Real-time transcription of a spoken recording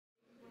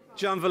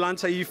Gian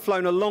Villante, you've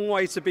flown a long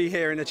way to be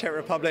here in the Czech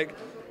Republic.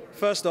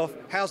 First off,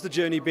 how's the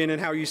journey been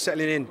and how are you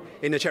settling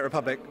in the Czech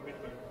Republic?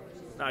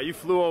 Now, you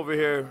flew over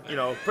here, you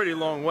know, pretty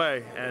long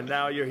way, and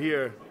now you're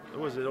here,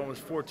 what was it,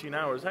 almost 14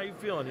 hours. How you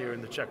feeling here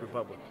in the Czech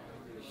Republic?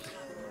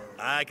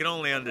 I can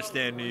only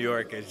understand New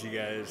York, as you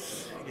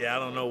guys, I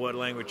don't know what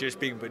language you're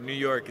speaking, but New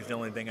York is the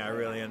only thing I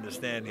really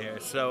understand here.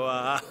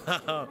 So,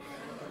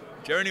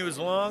 journey was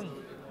long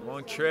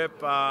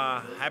trip,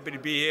 happy to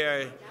be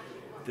here.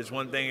 There's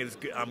one thing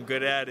I'm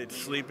good at, it's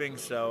sleeping,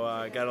 so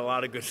I got a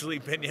lot of good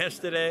sleep in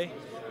yesterday.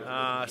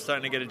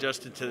 Starting to get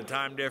adjusted to the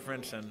time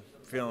difference and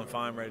feeling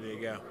fine, ready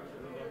to go.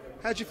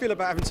 How do you feel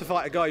about having to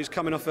fight a guy who's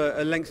coming off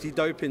a lengthy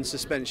doping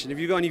suspension? Have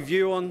you got any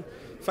view on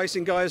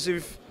facing guys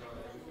who've...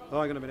 Oh,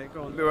 hang on a minute,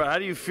 go on. How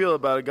do you feel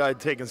about a guy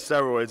taking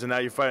steroids and now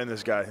you're fighting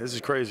this guy? This is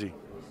crazy.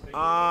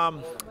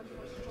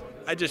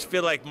 I just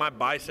feel like my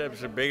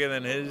biceps are bigger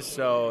than his,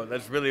 so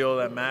that's really all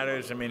that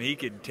matters. I mean, he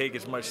could take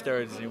as much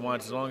steroids as he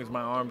wants. As long as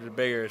my arms are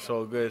bigger, it's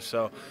all good.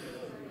 So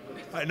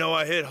I know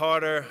I hit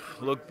harder,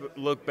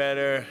 look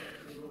better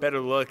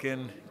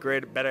looking,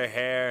 better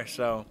hair,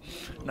 so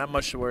not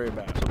much to worry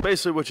about. So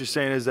basically what you're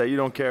saying is that you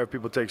don't care if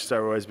people take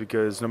steroids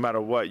because no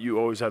matter what, you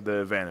always have the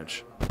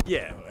advantage.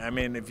 Yeah, I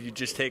mean, if you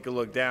just take a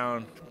look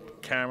down,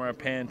 camera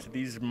pan to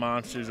these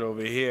monsters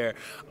over here,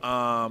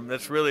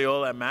 that's really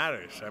all that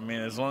matters. I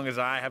mean, as long as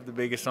I have the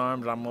biggest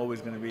arms, I'm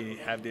always going to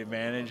have the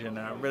advantage, and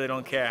I really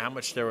don't care how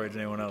much steroids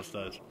anyone else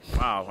does.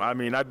 Wow, I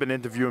mean, I've been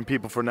interviewing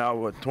people for now,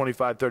 what,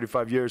 25,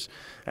 35 years,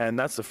 and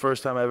that's the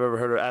first time I've ever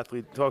heard an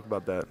athlete talk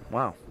about that.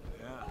 Wow.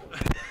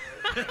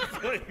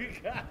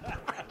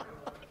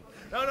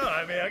 No,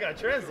 I mean, I got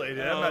to translate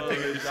it. I'm not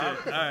taking a job.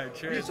 All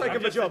right, You're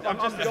taking my job.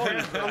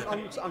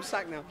 I'm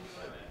sacked now.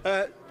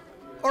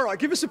 All right,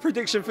 give us a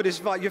prediction for this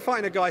fight. You're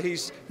fighting a guy,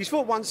 he's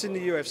fought once in the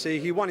UFC.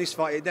 He won his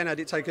fight, then had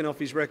it taken off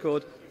his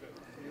record.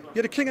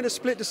 You're the king of the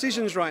split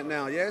decisions right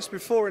now, yeah? It's been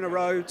 4 in a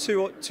row,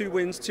 two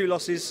wins, 2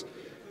 losses.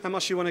 How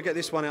much do you want to get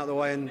this one out of the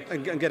way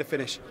and get a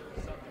finish?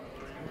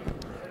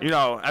 You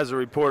know, as a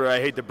reporter, I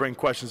hate to bring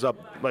questions up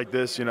like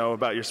this, you know,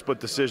 about your split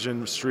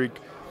decision streak.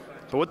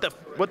 But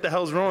what the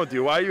hell's wrong with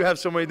you? Why do you have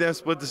so many damn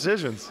split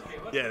decisions?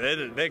 Yeah,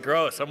 they're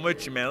gross. I'm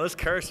with you, man. Let's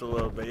curse a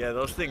little bit. Yeah,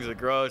 those things are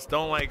gross.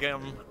 Don't like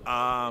them.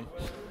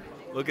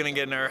 Looking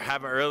to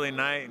have an early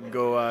night and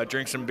go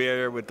drink some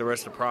beer with the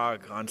rest of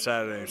Prague on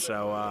Saturday.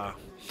 So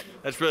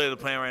that's really the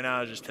plan right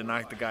now, is just to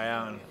knock the guy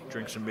out and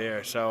drink some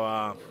beer.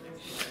 So,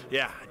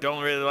 yeah,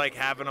 don't really like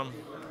having them.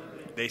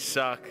 They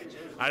suck.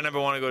 I never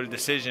want to go to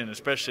decision,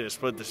 especially a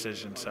split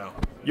decision. So.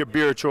 Your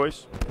beer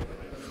choice?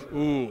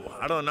 Ooh,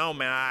 I don't know,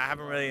 man. I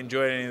haven't really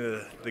enjoyed any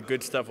of the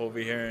good stuff over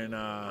here in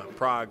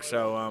Prague,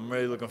 so I'm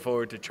really looking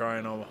forward to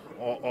trying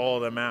all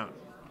of them out.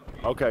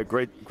 Okay,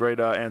 great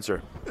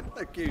answer.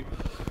 Thank you.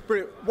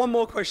 Brilliant. One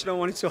more question I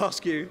wanted to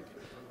ask you.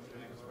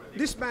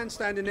 This man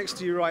standing next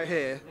to you right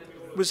here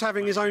was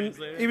having his own.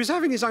 He was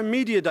having his own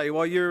media day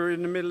while you were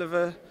in the middle of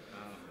a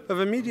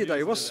media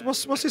day. What's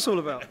this all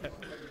about?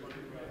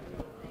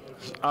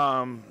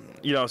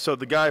 You know, so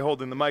the guy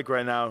holding the mic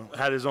right now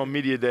had his own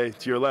media day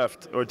to your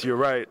left or to your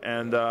right,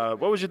 and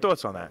what was your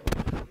thoughts on that?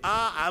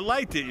 I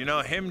liked it. You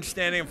know, him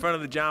standing in front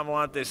of the Gian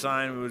Villante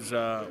sign was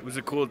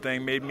a cool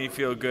thing. Made me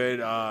feel good.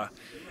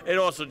 It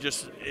also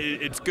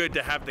it's good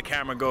to have the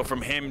camera go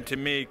from him to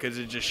me, because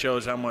it just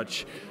shows how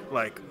much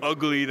like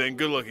ugly than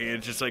good looking.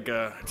 It's just like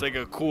a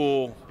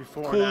cool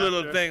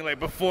little thing, like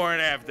before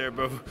and after.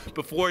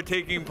 Before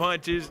taking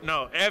punches,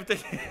 no, after.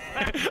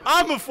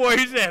 I'm before,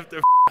 he's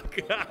after.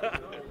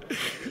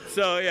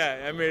 So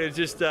yeah, I mean, it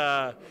just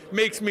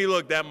makes me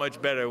look that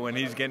much better when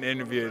he's getting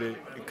interviewed,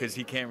 because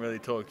he can't really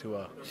talk too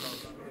well.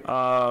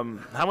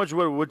 How much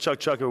wood a woodchuck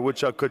chuck if a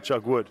woodchuck could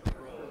chuck wood?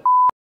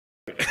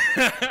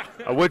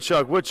 A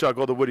woodchuck would chuck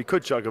all the wood he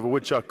could chuck if a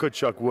woodchuck could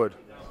chuck wood.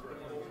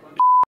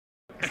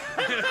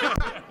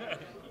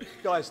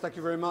 Guys, thank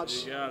you very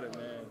much. You got it,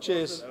 man.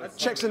 Cheers.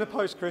 Checks in the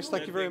post, Chris.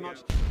 Thank you very much.